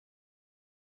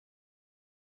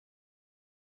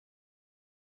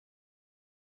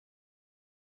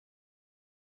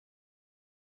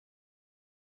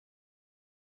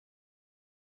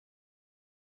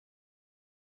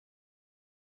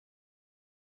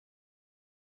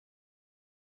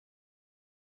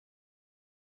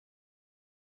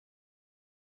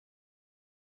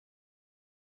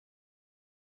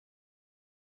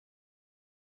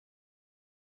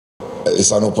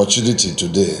It's an opportunity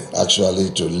today,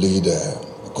 actually, to lead a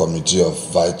committee of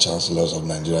Vice Chancellors of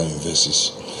Nigerian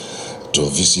universities to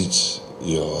visit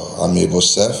your amiable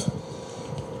self,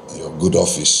 your good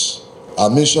office. Our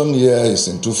mission here is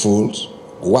in twofold.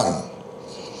 One,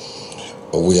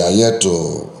 we are here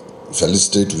to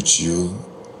felicitate with you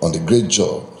on the great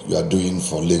job you are doing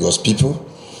for Lagos people.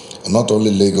 And not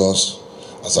only Lagos,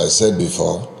 as I said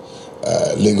before,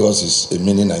 Lagos is a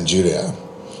mini Nigeria.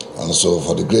 And so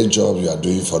for the great job you are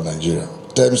doing for Nigeria.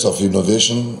 In terms of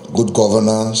innovation, good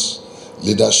governance,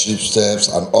 leadership steps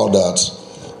and all that,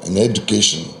 in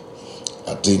education,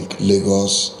 I think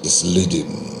Lagos is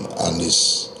leading and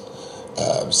is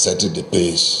setting the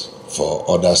pace for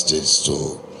other states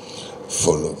to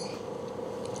follow.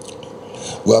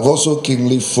 We have also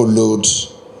keenly followed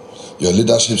your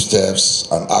leadership steps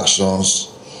and actions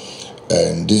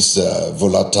in this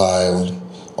volatile,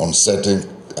 uncertain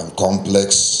and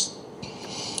complex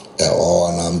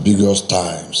or ambiguous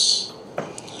times.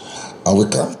 And we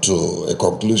come to a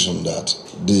conclusion that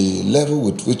the level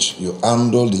with which you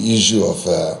handle the issue of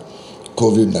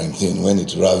COVID-19 when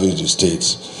it ravaged the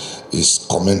states is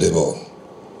commendable.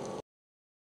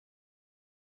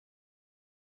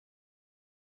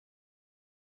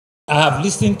 I have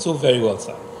listened to very well,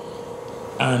 sir,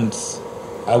 and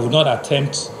I would not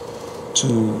attempt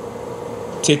to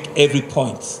take every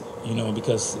point,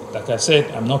 because, like I said,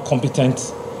 I'm not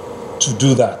competent to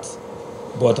do that.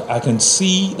 But I can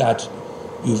see that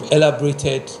you've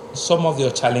elaborated some of your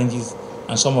challenges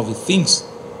and some of the things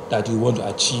that you want to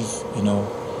achieve,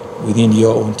 within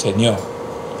your own tenure.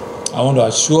 I want to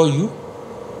assure you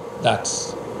that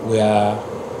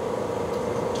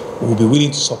we'll be willing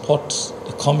to support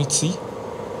the committee.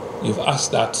 You've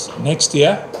asked that next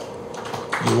year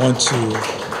you want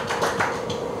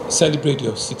to celebrate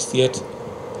your 60th,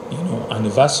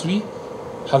 anniversary,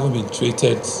 having been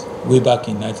created way back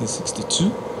in 1962.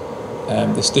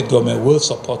 The state government will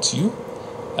support you.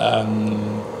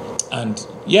 And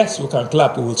yes, you can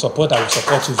clap. I will support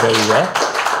you very well.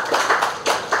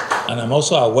 And I'm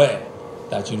also aware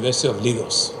that University of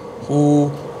Lagos,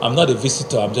 who I'm not a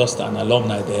visitor, I'm just an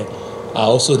alumni there, are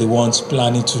also the ones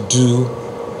planning to do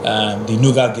the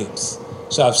Nuga Games.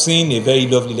 So I've seen a very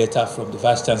lovely letter from the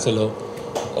Vice Chancellor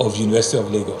of University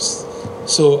of Lagos.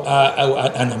 So,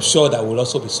 and I'm sure that we'll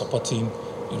also be supporting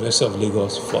University of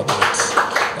Lagos for that.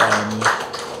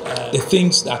 The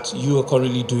things that you are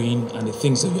currently doing and the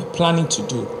things that you're planning to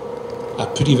do are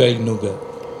pretty very noble,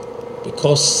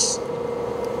 because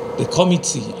the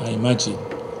committee, I imagine,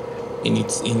 in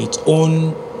its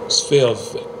own sphere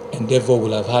of endeavor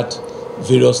will have had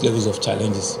various levels of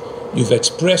challenges. You've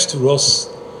expressed to us,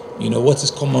 what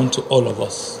is common to all of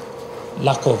us: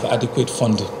 lack of adequate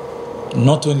funding,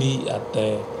 not only at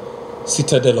the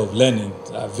citadel of learning,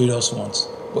 various ones,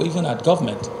 but even at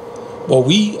government. But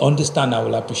we understand and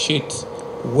will appreciate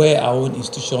where our own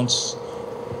institutions,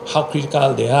 how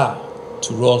critical they are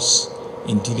to us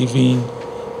in delivering,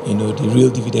 the real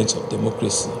dividends of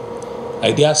democracy.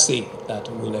 I dare say that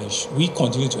we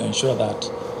continue to ensure that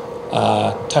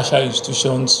tertiary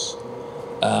institutions,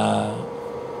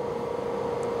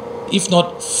 if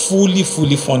not fully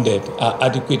funded, are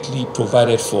adequately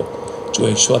provided for to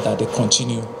ensure that they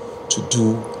continue to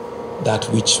do that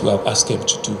which we have asked them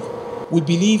to do. We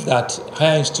believe that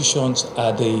higher institutions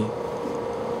are the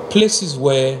places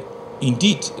where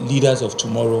indeed leaders of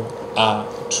tomorrow are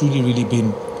truly really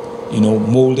being,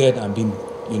 molded and being,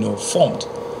 formed.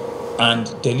 And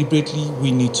deliberately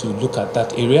we need to look at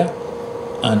that area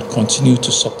and continue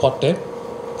to support them,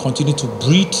 continue to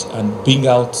breed and bring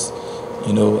out,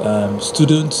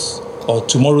 students or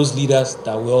tomorrow's leaders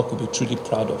that we all could be truly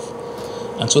proud of.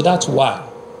 And so that's why,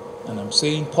 and I'm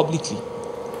saying publicly,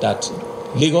 that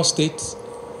Lagos State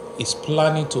is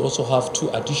planning to also have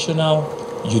 2 additional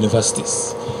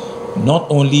universities.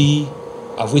 Not only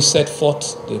have we set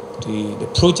forth the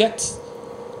project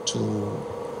to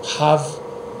have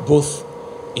both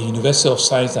a University of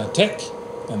Science and Tech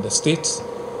in the state,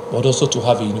 but also to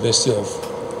have a University of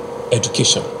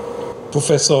Education.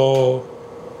 Professor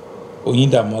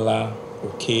Oyindamola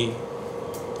Oke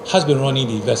has been running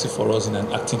the university for us in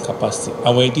an acting capacity,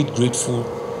 and we're indeed grateful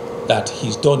that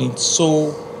he's done it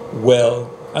so well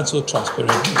and so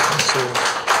transparently. And so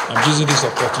I'm using this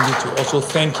opportunity to also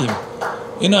thank him,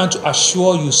 and to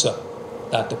assure you, sir,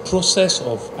 that the process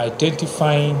of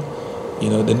identifying,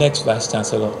 the next Vice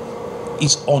Chancellor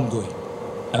is ongoing.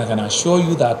 And I can assure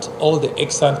you that all the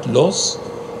excellent laws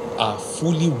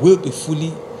will be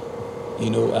fully,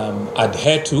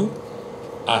 adhered to.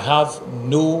 I have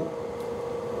no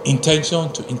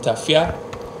intention to interfere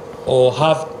or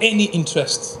have any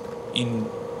interest in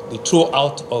the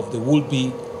throwout of the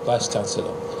would-be Vice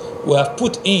Chancellor. We have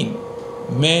put in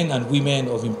men and women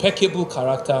of impeccable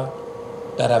character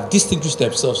that have distinguished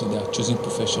themselves in their chosen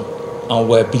profession, and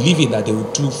we're believing that they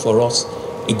will do for us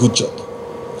a good job.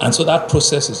 And so that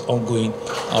process is ongoing,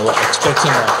 and we're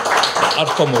expecting that the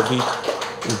outcome of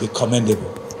it will be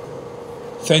commendable.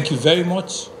 Thank you very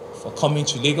much for coming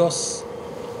to Lagos.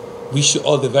 Wish you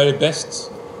all the very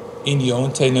best in your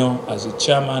own tenure as the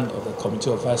chairman of the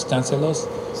Committee of Vice Chancellors.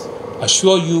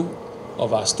 Assure you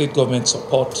of our state government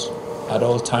support at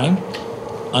all times,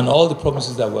 and all the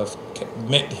promises that we have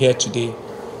made here today,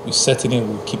 we certainly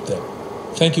will keep them.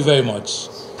 Thank you very much,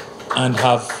 and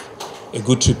have a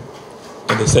good trip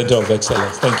in the Center of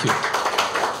Excellence. Thank you.